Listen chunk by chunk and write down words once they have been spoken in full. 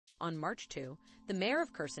on March 2, the mayor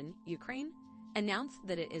of Kherson, Ukraine, announced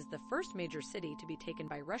that it is the first major city to be taken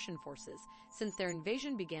by Russian forces since their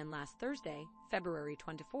invasion began last Thursday, February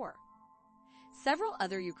 24. Several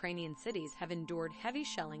other Ukrainian cities have endured heavy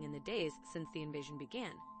shelling in the days since the invasion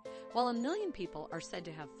began, while 1 million people are said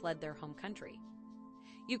to have fled their home country.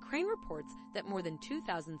 Ukraine reports that more than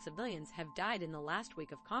 2,000 civilians have died in the last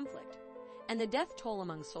week of conflict, and the death toll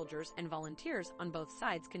among soldiers and volunteers on both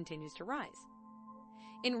sides continues to rise.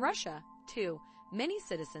 In Russia, too, many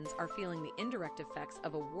citizens are feeling the indirect effects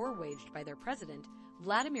of a war waged by their president,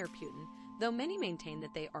 Vladimir Putin, though many maintain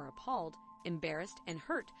that they are appalled, embarrassed, and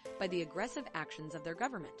hurt by the aggressive actions of their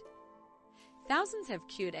government. Thousands have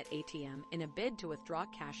queued at ATM in a bid to withdraw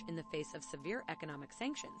cash in the face of severe economic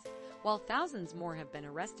sanctions, while thousands more have been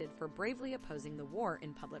arrested for bravely opposing the war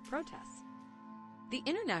in public protests. The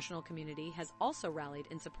international community has also rallied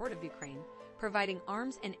in support of Ukraine, providing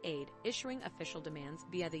arms and aid, issuing official demands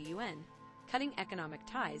via the UN, cutting economic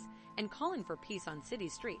ties, and calling for peace on city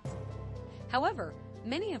streets. However,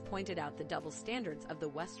 many have pointed out the double standards of the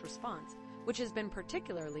West's response, which has been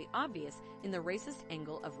particularly obvious in the racist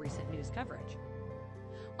angle of recent news coverage.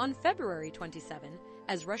 On February 27,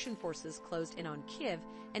 as Russian forces closed in on Kiev,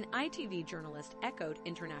 an ITV journalist echoed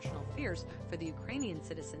international fears for the Ukrainian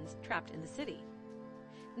citizens trapped in the city.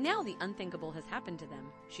 Now the unthinkable has happened to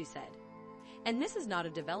them, she said. And this is not a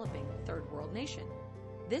developing third world nation.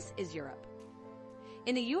 This is Europe.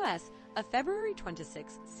 In the U.S., a February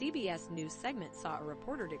 26 CBS News segment saw a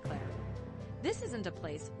reporter declare, "This isn't a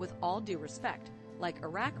place, with all due respect, like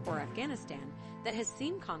Iraq or Afghanistan, that has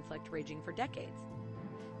seen conflict raging for decades.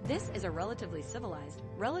 This is a relatively civilized,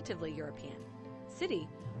 relatively European city,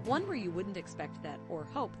 one where you wouldn't expect that or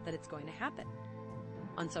hope that it's going to happen."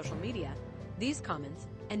 On social media, these comments,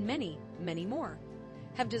 and many, many more,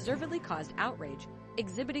 have deservedly caused outrage,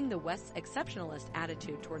 exhibiting the West's exceptionalist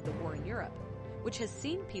attitude toward the war in Europe, which has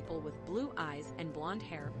seen people with blue eyes and blonde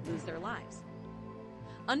hair lose their lives.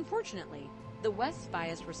 Unfortunately, the West's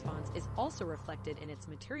biased response is also reflected in its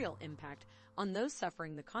material impact on those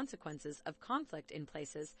suffering the consequences of conflict in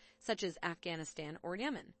places such as Afghanistan or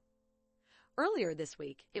Yemen. Earlier this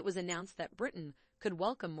week, it was announced that Britain could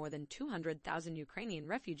welcome more than 200,000 Ukrainian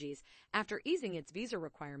refugees after easing its visa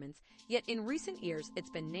requirements, yet in recent years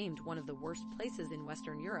it's been named one of the worst places in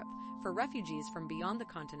Western Europe for refugees from beyond the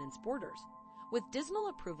continent's borders, with dismal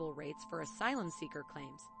approval rates for asylum seeker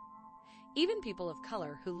claims. Even people of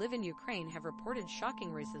color who live in Ukraine have reported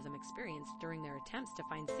shocking racism experienced during their attempts to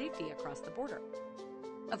find safety across the border.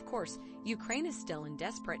 Of course, Ukraine is still in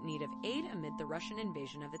desperate need of aid amid the Russian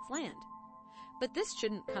invasion of its land. But this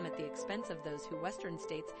shouldn't come at the expense of those who Western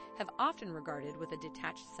states have often regarded with a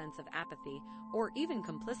detached sense of apathy or even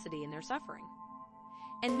complicity in their suffering.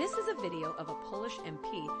 And this is a video of a Polish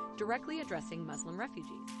MP directly addressing Muslim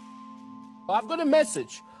refugees. I've got a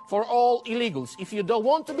message for all illegals. If you don't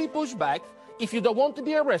want to be pushed back, if you don't want to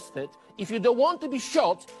be arrested, if you don't want to be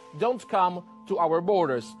shot, don't come to our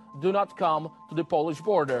borders. Do not come to the Polish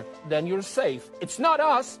border. Then you're safe. It's not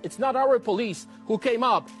us, it's not our police who came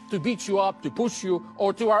up to beat you up, to push you,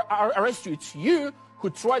 or to arrest you. It's you who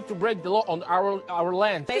tried to break the law on our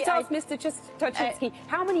land. Let's ask Mr. Chastised,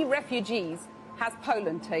 how many refugees has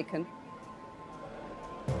Poland taken?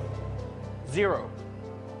 0.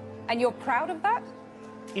 And you're proud of that?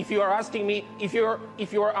 If you are asking me, if you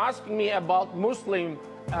are asking me about Muslims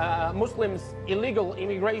illegal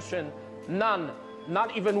immigration, none,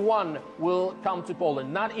 not even one, will come to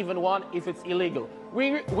Poland. Not even one if it's illegal.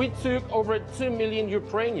 We took over 2 million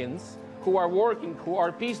Ukrainians who are working, who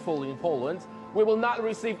are peaceful in Poland. We will not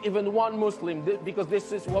receive even one Muslim because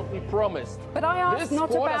this is what we promised. But I asked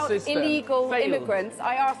not about illegal immigrants,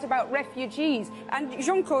 I asked about refugees. And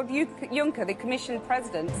Jean-Claude Juncker, the Commission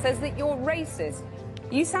President, says that you're racist.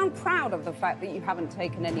 You sound proud of the fact that you haven't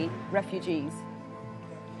taken any refugees.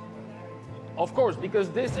 Of course, because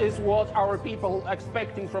this is what our people are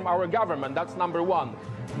expecting from our government. That's number one.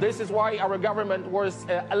 This is why our government was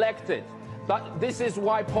elected. But this is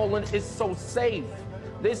why Poland is so safe.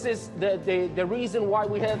 This is the reason why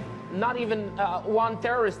we had not even one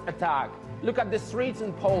terrorist attack. Look at the streets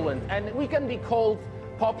in Poland, and we can be called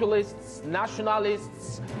populists,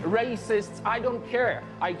 nationalists, racists. I don't care.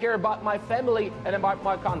 I care about my family and about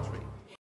my country.